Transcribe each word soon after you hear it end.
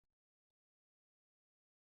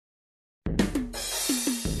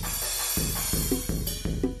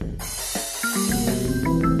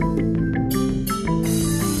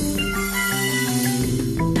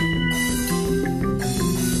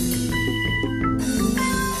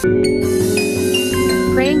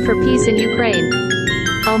Praying for peace in Ukraine.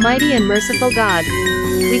 Almighty and merciful God,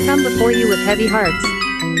 we come before you with heavy hearts,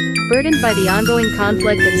 burdened by the ongoing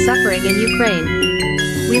conflict and suffering in Ukraine.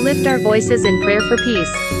 We lift our voices in prayer for peace,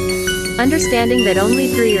 understanding that only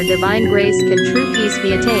through your divine grace can true peace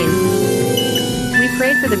be attained. We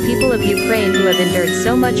pray for the people of Ukraine who have endured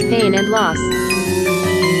so much pain and loss.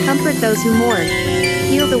 Comfort those who mourn,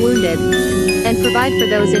 heal the wounded, and provide for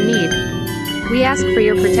those in need. We ask for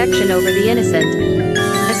your protection over the innocent,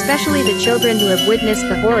 especially the children who have witnessed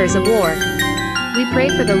the horrors of war. We pray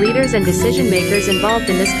for the leaders and decision makers involved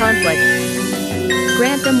in this conflict.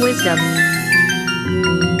 Grant them wisdom,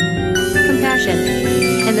 compassion,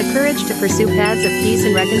 and the courage to pursue paths of peace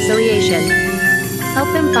and reconciliation. Help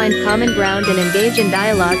them find common ground and engage in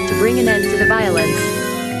dialogue to bring an end to the violence.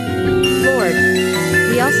 Lord,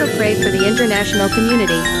 we also pray for the international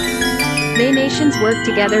community. May nations work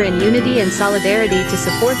together in unity and solidarity to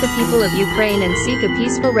support the people of Ukraine and seek a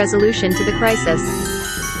peaceful resolution to the crisis.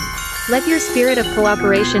 Let your spirit of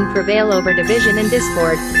cooperation prevail over division and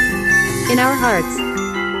discord. In our hearts,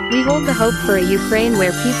 we hold the hope for a Ukraine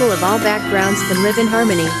where people of all backgrounds can live in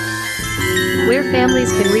harmony, where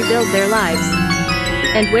families can rebuild their lives,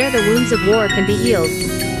 and where the wounds of war can be healed.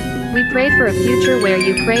 We pray for a future where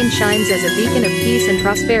Ukraine shines as a beacon of peace and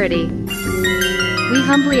prosperity. We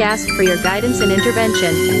humbly ask for your guidance and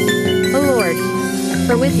intervention, O Lord,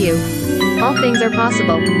 for with you, all things are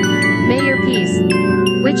possible. May your peace,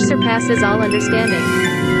 which surpasses all understanding,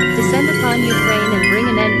 descend upon Ukraine and bring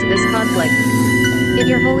an end to this conflict. In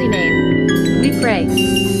your holy name, we pray.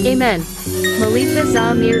 Amen. Molitva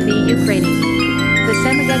za mir v Ukraini.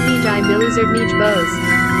 Vesemagutni jai miluzerdnij boz.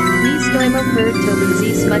 Ni stoimo per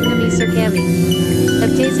tobuzi smutnami cirkami.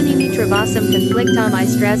 Obtazanimi travasam konfliktam I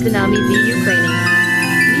strazdanami v Ukraini.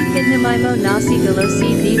 Ni kidnamimo nasi galosi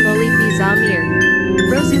v molitvi za mir.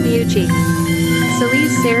 Rozumiuchi.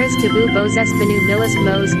 Salis saras tabu bozespanu milis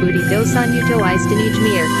mos budi dosanuto istanij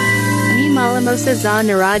mir. Ni malamosa za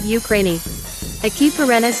narad Ukraini. Aki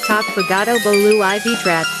perennes tak pagato bolu I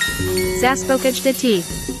vitrat. Zaspokajda ti.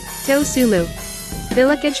 To sumu.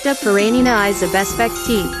 Vilikajda perenina I zabespect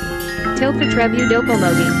ti. To petrebu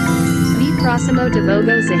dopomogi. Mi prosimo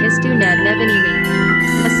devogo zahistu nad nevenimi.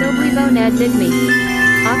 Asoblivo nad digmi.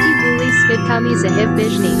 Aki buli spidkami zahiv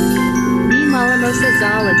bijni. Mi malamosa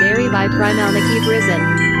za laderi by primalniki brizin.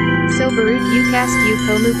 So barut ukast u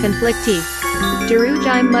komu konflikti.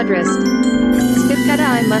 Derujim mudrast. Spivkata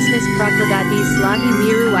I musnis prokladati slahi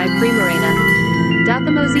miru I primarena.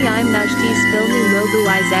 Dathamosi I'm najti spilnu mogu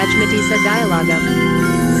I zajmatisa dialogum.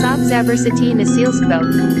 Sob zaversity nasilstvo.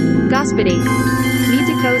 Gospodi.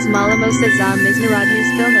 Nitikos malamosa za miznaradu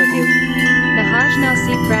spilnodu. Nahaj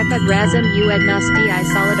nasi prakad razum u ednosti I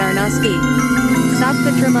solidarnosti. Sob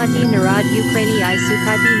patramati narad Ukraini I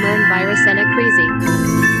sukati mern virusena krizi.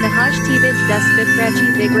 Nahaj tivij despitprachi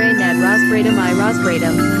vigre nad rozbradum I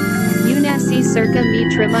rozbradum. Unasi circa mi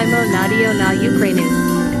trimimo nadio na Ukrainu.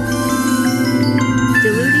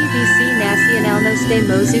 Diludi vc nacionalnoste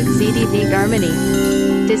mozut zidi v garmani.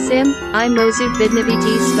 Disim, I mozut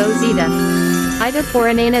vidnaviti spozida. Ida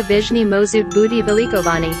poranena vizhni mozut budi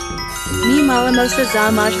velikovani. Ni malamosa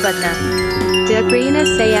za majbutna. De Ukraina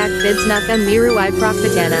sayak vidznaka miru I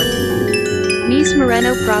prokvatana. Ni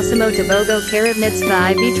smereno prosimo devogo karivnitska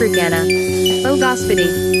I vitrugana. O Gospodi.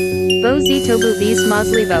 Vozi tobu vis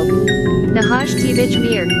mazlivo. Nahaj tivij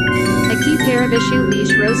mir. Aki paravishu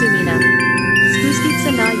lish rozumina.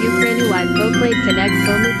 Spustitsa na Ukrainu I poklade connect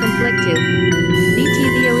komu konfliktu. Niti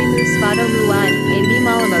dioimu svatomu I, mi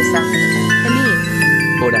malamosa. Amin.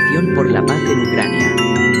 Oración por la paz en Ucrania.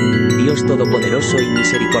 Dios Todopoderoso y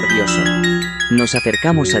Misericordioso. Nos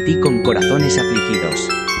acercamos a ti con corazones afligidos,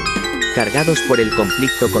 cargados por el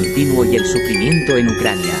conflicto continuo y el sufrimiento en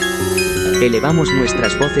Ucrania. Elevamos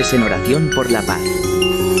nuestras voces en oración por la paz,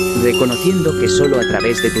 reconociendo que solo a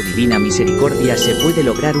través de tu divina misericordia se puede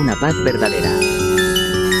lograr una paz verdadera.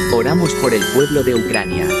 Oramos por el pueblo de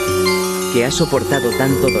Ucrania, que ha soportado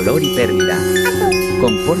tanto dolor y pérdida.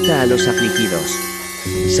 Conforta a los afligidos,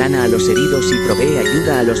 sana a los heridos y provee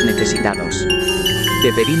ayuda a los necesitados.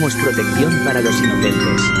 Te pedimos protección para los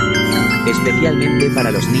inocentes, especialmente para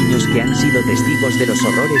los niños que han sido testigos de los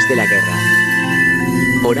horrores de la guerra.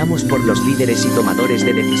 Oramos por los líderes y tomadores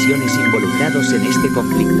de decisiones involucrados en este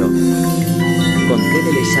conflicto.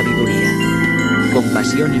 Concédeles sabiduría,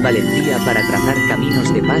 compasión y valentía para trazar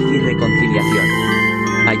caminos de paz y reconciliación.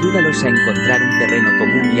 Ayúdalos a encontrar un terreno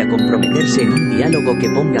común y a comprometerse en un diálogo que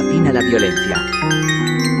ponga fin a la violencia.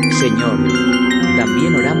 Señor,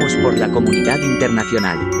 también oramos por la comunidad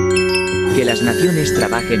internacional, que Que las naciones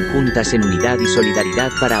trabajen juntas en unidad y solidaridad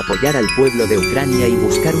para apoyar al pueblo de Ucrania y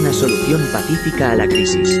buscar una solución pacífica a la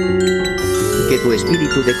crisis. Que tu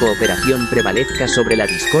espíritu de cooperación prevalezca sobre la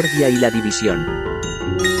discordia y la división.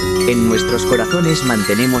 En nuestros corazones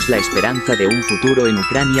mantenemos la esperanza de un futuro en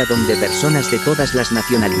Ucrania donde personas de todas las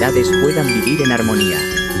nacionalidades puedan vivir en armonía.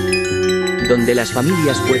 Donde las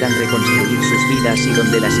familias puedan reconstruir sus vidas y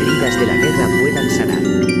donde las heridas de la guerra puedan sanar.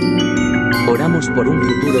 Oramos por un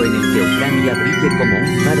futuro en el que Ucrania brille como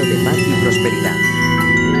un faro de paz y prosperidad.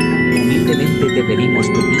 Humildemente te pedimos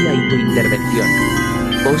tu guía y tu intervención.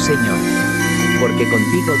 Oh Señor, porque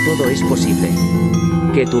contigo todo es posible.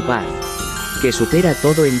 Que tu paz, que supera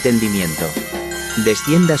todo entendimiento,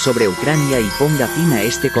 descienda sobre Ucrania y ponga fin a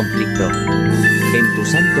este conflicto. En tu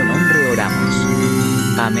santo nombre oramos.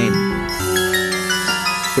 Amén.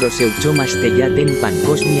 Proseuchomasteyaten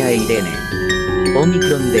pancosmia eirene.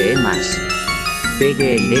 Omicron de emas.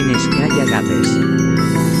 Pegue eirenes kaya gapes.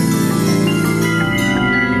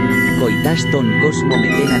 Koitaston cosmo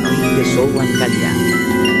metenanoides ouan kalia.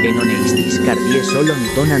 Enoneistis cardie solon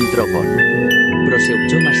ton antropon.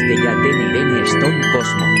 Proseuchomasteyaten eirene eston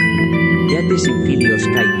cosmo. Yates infilios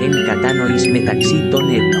kaiten katanois metaxi ton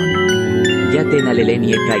etnon. Yaten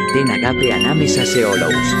alelenie kaiten agape anames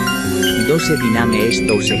aseolous. Dose diname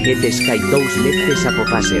estos ejetes kaitous leptes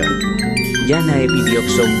apofaseon. Yana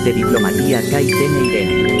epidioxon de diplomatía kaiten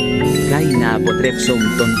eirene. Kaina apotrepson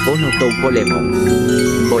ton pono tou polemon.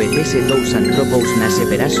 Boetese tous antropous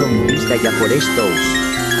naseperason disda yaforestos.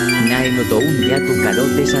 Naenotoun yatu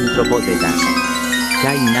carotes antropotetas.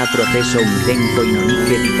 Kaina proceson ten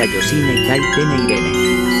koinonique dicayosine kaiten eirene.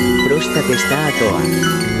 Próstatesta atoa.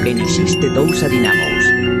 Enixiste tous adinamos.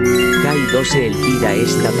 Kai dose elpida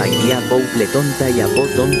esta paidia pou pletonta y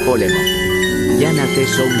apoton polemo. Yana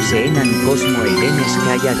ceson seenan cosmo eirenes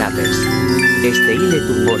kai agapes. Esteile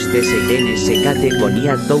tu postes eirenes secate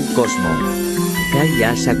conia tou cosmo. Kai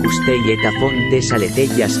asacustei eta fontes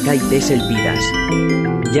aletellas kai tes elpidas.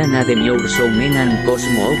 Yana de miurson enan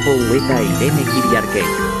cosmo opo ueta eirene kiriarkei.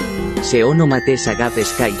 Seonomates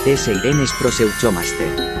agapes kai tes eirenes proseuchomaste.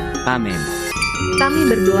 Amen. Kami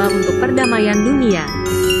berdoa untuk perdamaian dunia.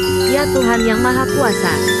 Ya Tuhan yang Maha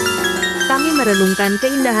Kuasa, kami merenungkan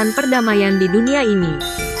keindahan perdamaian di dunia ini.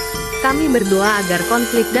 Kami berdoa agar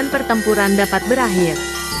konflik dan pertempuran dapat berakhir.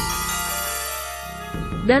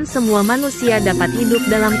 Dan semua manusia dapat hidup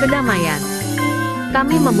dalam kedamaian.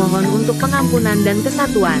 Kami memohon untuk pengampunan dan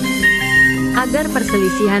kesatuan. Agar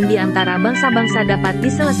perselisihan di antara bangsa-bangsa dapat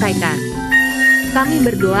diselesaikan. Kami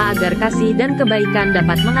berdoa agar kasih dan kebaikan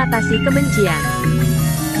dapat mengatasi kebencian.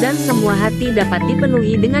 Dan semua hati dapat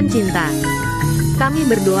dipenuhi dengan cinta. Kami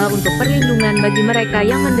berdoa untuk perlindungan bagi mereka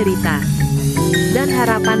yang menderita. Dan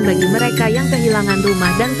harapan bagi mereka yang kehilangan rumah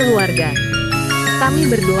dan keluarga. Kami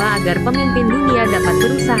berdoa agar pemimpin dunia dapat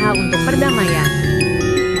berusaha untuk perdamaian.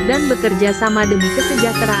 Dan bekerja sama demi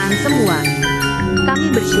kesejahteraan semua. Kami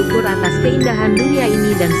bersyukur atas keindahan dunia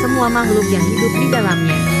ini dan semua makhluk yang hidup di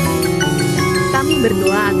dalamnya. Kami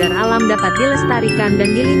berdoa agar alam dapat dilestarikan dan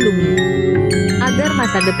dilindungi. Agar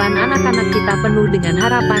masa depan anak-anak kita penuh dengan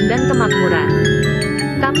harapan dan kemakmuran.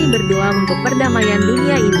 Kami berdoa untuk perdamaian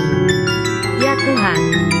dunia ini. Ya Tuhan,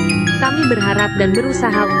 kami berharap dan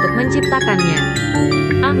berusaha untuk menciptakannya.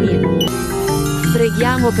 Amin.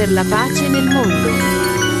 Preghiamo per la pace nel mondo.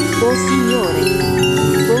 Oh Signore,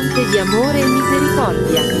 fonte di amore e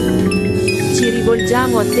misericordia. Ci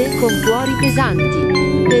rivolgiamo a te con cuori pesanti,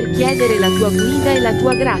 per chiedere la tua guida e la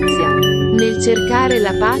tua grazia, nel cercare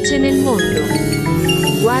la pace nel mondo.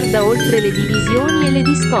 Guarda oltre le divisioni e le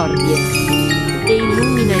discordie, e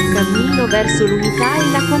illumina il cammino verso l'unità e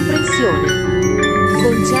la comprensione.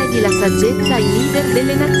 Concedi la saggezza ai leader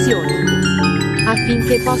delle nazioni,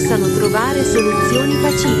 affinché possano trovare soluzioni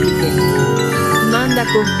pacifiche. Manda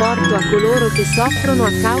conforto a coloro che soffrono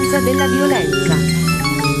a causa della violenza,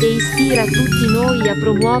 e ispira tutti noi a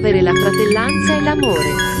promuovere la fratellanza e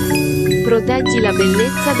l'amore. Proteggi la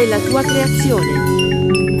bellezza della tua creazione,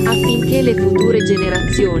 affinché le future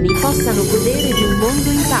generazioni possano godere di un mondo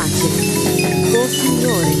in pace. Oh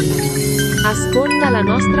Signore, ascolta la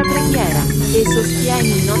nostra preghiera, e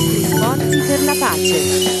sostieni i nostri sforzi per la pace.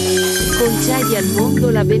 Concedi al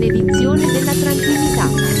mondo la benedizione della tranquillità,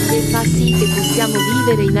 e fa sì che possiamo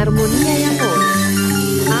vivere in armonia e amore.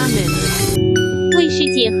 Amen. 为世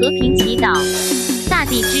界和平祈祷，大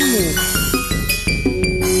地之母，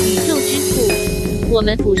宇宙之父，我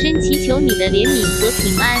们俯身祈求你的怜悯和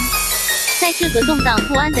平安。在这个动荡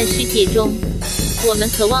不安的世界中，我们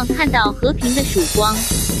渴望看到和平的曙光。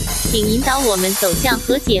请引导我们走向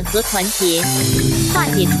和解和团结，化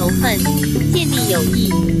解仇恨，建立友谊，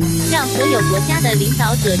让所有国家的领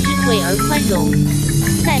导者智慧而宽容，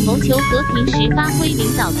在谋求和平时发挥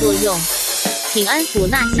领导作用。请安抚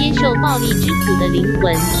那些受暴力之苦的灵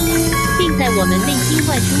魂，并在我们内心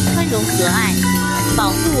灌输宽容和爱，保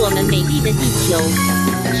护我们美丽的地球，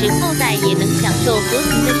使后代也能享受和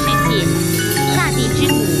平的世界。大地之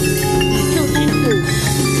母，宇宙之父，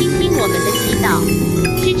倾听我们的祈祷，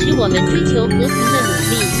支持我们追求和平的努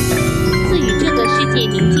力。